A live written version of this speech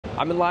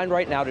I'm in line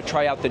right now to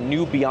try out the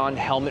new Beyond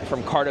helmet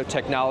from Cardo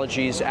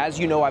Technologies. As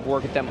you know, I've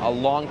worked with them a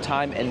long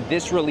time, and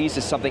this release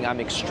is something I'm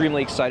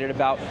extremely excited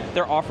about.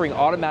 They're offering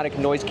automatic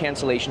noise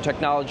cancellation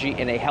technology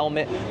in a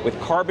helmet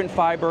with carbon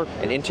fiber,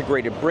 an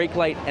integrated brake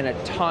light, and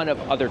a ton of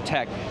other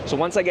tech. So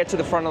once I get to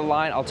the front of the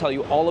line, I'll tell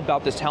you all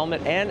about this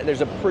helmet, and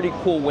there's a pretty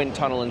cool wind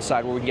tunnel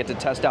inside where we can get to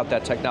test out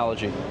that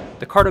technology.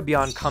 The Cardo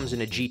Beyond comes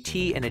in a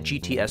GT and a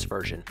GTS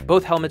version.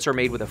 Both helmets are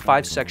made with a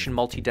 5-section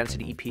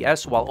multi-density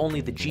EPS, while only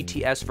the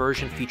GTS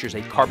version features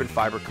a carbon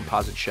fiber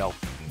composite shell.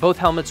 Both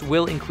helmets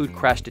will include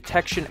crash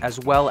detection as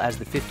well as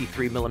the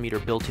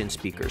 53mm built-in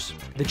speakers.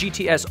 The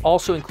GTS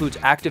also includes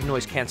active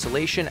noise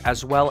cancellation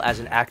as well as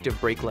an active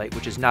brake light,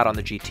 which is not on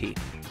the GT.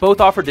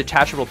 Both offer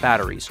detachable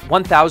batteries,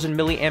 1000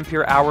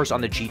 mAh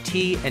on the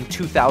GT and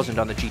 2000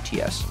 on the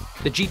GTS.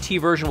 The GT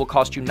version will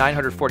cost you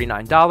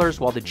 $949,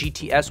 while the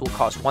GTS will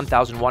cost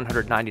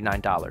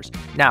 $1,199.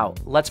 Now,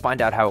 let's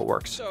find out how it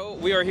works. So,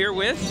 we are here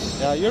with?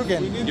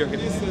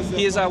 Jürgen.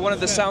 He is one of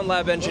the Sound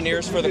Lab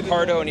engineers for the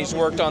Cardo, and he's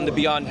worked on the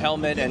Beyond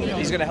helmet, and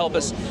he's going to help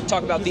us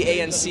talk about the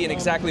ANC and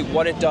exactly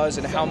what it does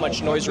and how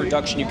much noise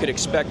reduction you could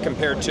expect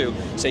compared to,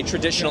 say,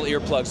 traditional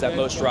earplugs that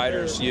most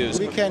riders use.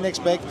 We can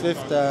expect with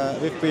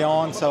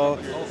Beyond, so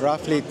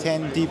roughly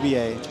 10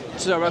 dBA.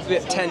 So roughly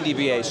 10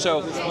 dBA.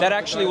 So that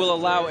actually will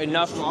allow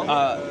enough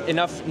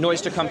noise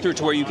to come through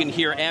to where you can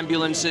hear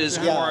ambulances,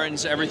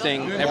 horns,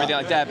 everything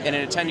like that, and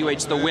it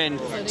attenuates the wind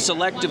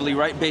selectively,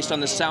 right, based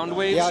on the sound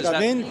waves? Yeah,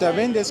 the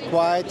wind is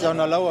quite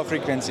on a lower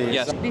frequency.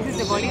 Yes. This is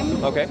the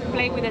volume. Okay.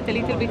 Play with it a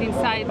little bit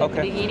inside at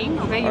the beginning.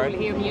 Okay, you will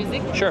hear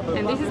music. Sure.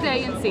 And this is the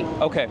ANC.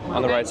 Okay,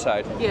 on the right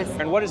side. Yes.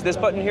 And what is this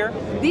button here?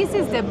 This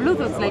is the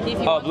Bluetooth, like if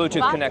you want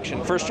Bluetooth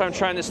connection. First time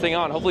trying this thing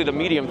on. Hopefully the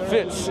medium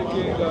fits.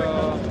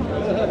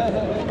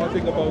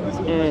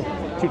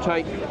 Too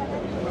tight.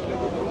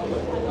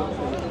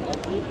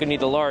 Gonna need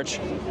the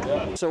large.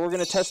 So we're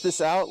gonna test this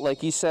out.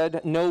 Like he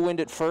said, no wind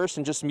at first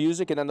and just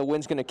music, and then the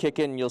wind's gonna kick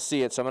in and you'll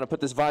see it. So I'm gonna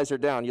put this visor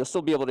down. You'll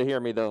still be able to hear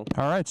me though.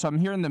 All right, so I'm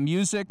hearing the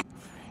music,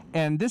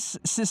 and this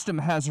system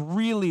has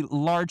really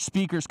large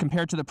speakers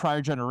compared to the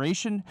prior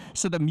generation.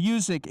 So the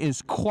music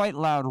is quite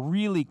loud,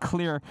 really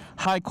clear,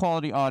 high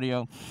quality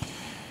audio.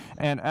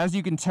 And as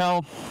you can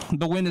tell,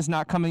 the wind is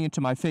not coming into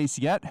my face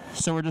yet,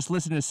 so we're just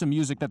listening to some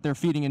music that they're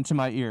feeding into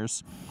my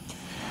ears.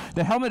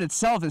 The helmet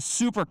itself is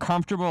super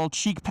comfortable,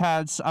 cheek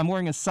pads. I'm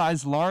wearing a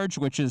size large,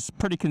 which is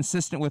pretty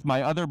consistent with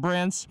my other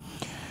brands.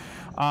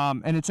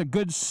 And it's a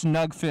good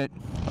snug fit.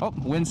 Oh,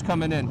 wind's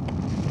coming in.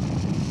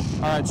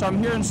 All right, so I'm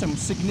hearing some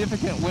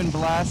significant wind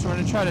blasts. We're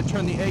gonna try to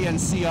turn the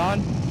ANC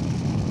on.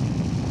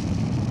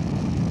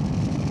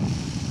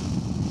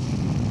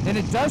 And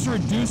it does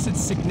reduce it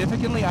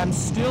significantly. I'm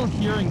still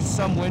hearing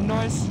some wind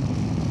noise,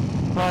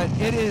 but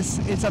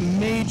it's a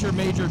major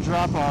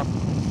drop off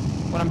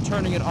when I'm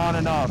turning it on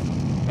and off.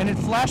 And it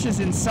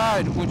flashes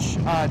inside, which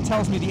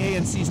tells me the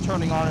ANC is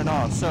turning on and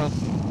off. So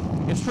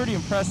it's pretty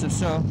impressive.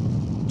 So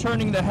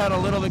turning the head a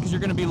little bit, because you're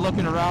going to be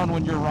looking around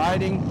when you're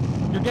riding,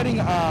 you're getting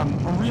a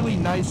really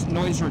nice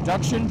noise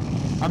reduction.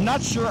 I'm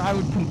not sure I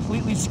would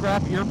completely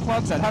scrap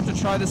earplugs. I'd have to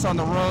try this on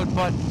the road,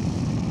 but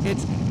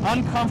it's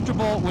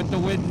uncomfortable with the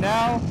wind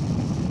now,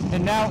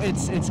 and now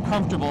it's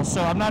comfortable.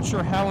 So I'm not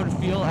sure how it would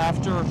feel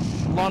after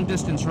long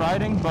distance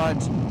riding, but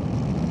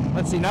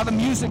let's see. Now the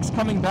music's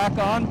coming back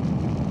on.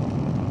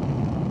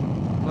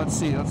 Let's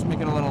see, let's make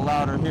it a little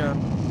louder here.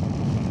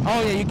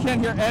 Oh yeah, you can't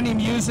hear any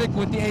music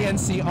with the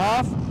ANC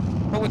off,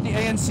 but with the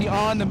ANC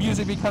on, the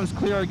music becomes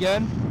clear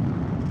again.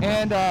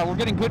 And we're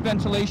getting good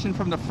ventilation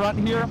from the front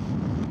here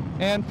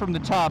and from the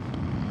top.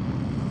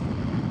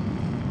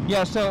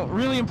 Yeah, so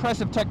really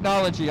impressive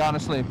technology,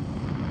 honestly.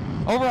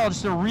 Overall,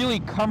 just a really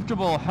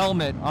comfortable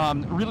helmet,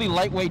 really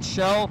lightweight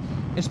shell,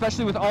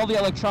 especially with all the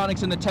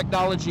electronics and the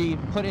technology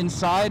put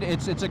inside.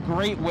 It's a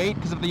great weight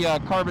because of the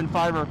carbon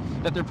fiber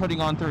that they're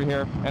putting on through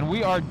here. And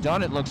we are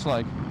done, it looks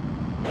like.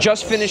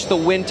 Just finished the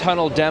wind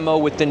tunnel demo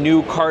with the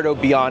new Cardo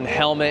Beyond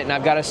helmet, and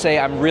I've got to say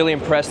I'm really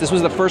impressed. This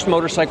was the first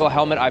motorcycle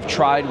helmet I've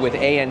tried with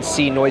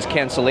ANC noise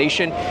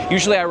cancellation.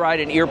 Usually I ride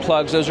in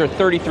earplugs. Those are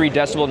 33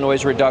 decibel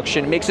noise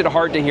reduction. It makes it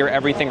hard to hear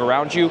everything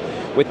around you.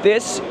 With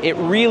this, it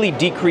really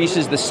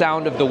decreases the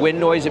sound of the wind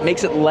noise. It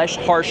makes it less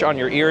harsh on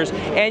your ears,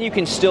 and you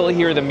can still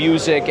hear the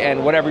music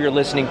and whatever you're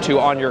listening to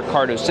on your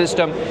Cardo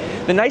system.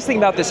 The nice thing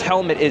about this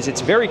helmet is it's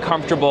very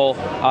comfortable.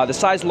 The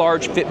size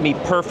large fit me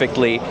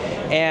perfectly,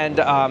 and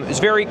it's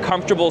very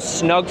comfortable,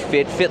 snug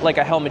fit like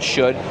a helmet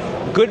should.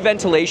 Good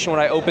ventilation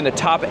when I open the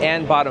top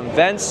and bottom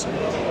vents,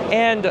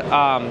 and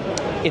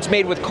it's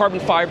made with carbon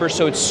fiber,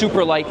 so it's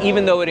super light,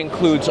 even though it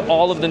includes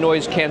all of the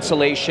noise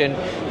cancellation,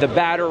 the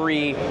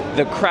battery,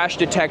 the crash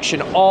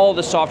detection, all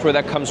the software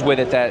that comes with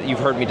it that you've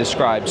heard me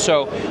describe.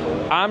 So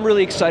I'm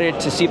really excited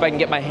to see if I can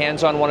get my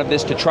hands on one of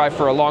this to try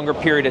for a longer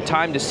period of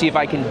time to see if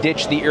I can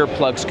ditch the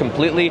earplugs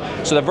completely.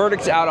 So the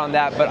verdict's out on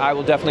that, but I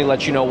will definitely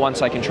let you know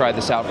once I can try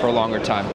this out for a longer time.